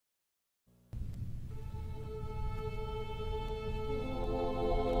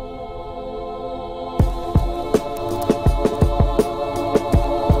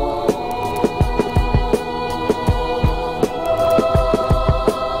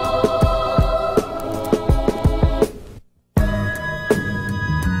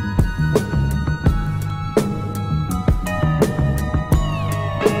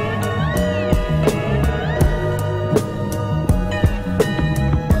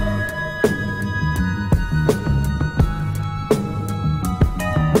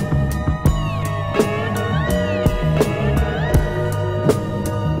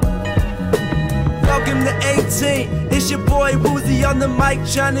18. It's your boy Woozy on the mic,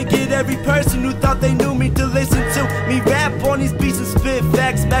 trying to get every person who thought they knew me to listen to me rap on these beats and spit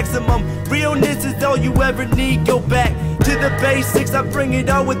facts. Maximum realness is all you ever need. Go back to the basics, I bring it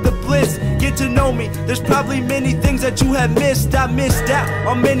all with the bliss. Get to know me, there's probably many things that you have missed. I missed out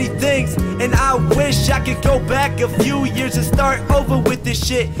on many things, and I wish I could go back a few years and start over with this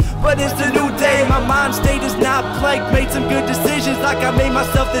shit. But it's a new day, my mind state is not plagued. Made some good decisions, like I made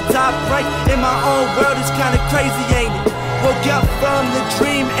myself the top rank. In my own world, it's kinda crazy, ain't it? Woke up from the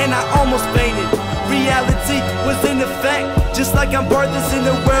dream and I almost fainted. Reality was in effect, just like I'm farthest in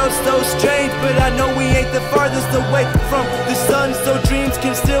the world, so strange. But I know we ain't the farthest away from the sun, so dreams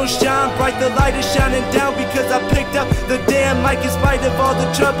can still shine bright. The light is shining down because I picked up the damn mic. In spite of all the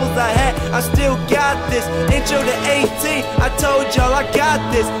troubles I had, I still got this. Intro to 18, I told y'all I got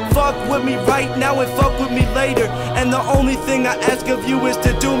this. Fuck with me right now and fuck with me later, and the only thing I ask of you is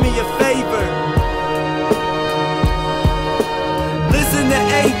to do me a favor. Listen to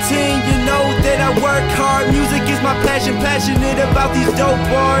 18, you know that I work hard. Music is my passion, passionate about these dope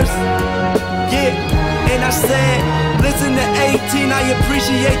bars. Yeah, and I said, listen to 18, I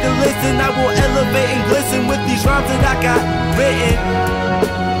appreciate the listen. I will elevate and glisten with these rhymes that I got written.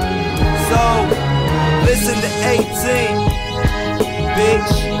 So, listen to 18,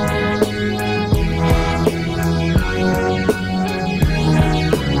 bitch.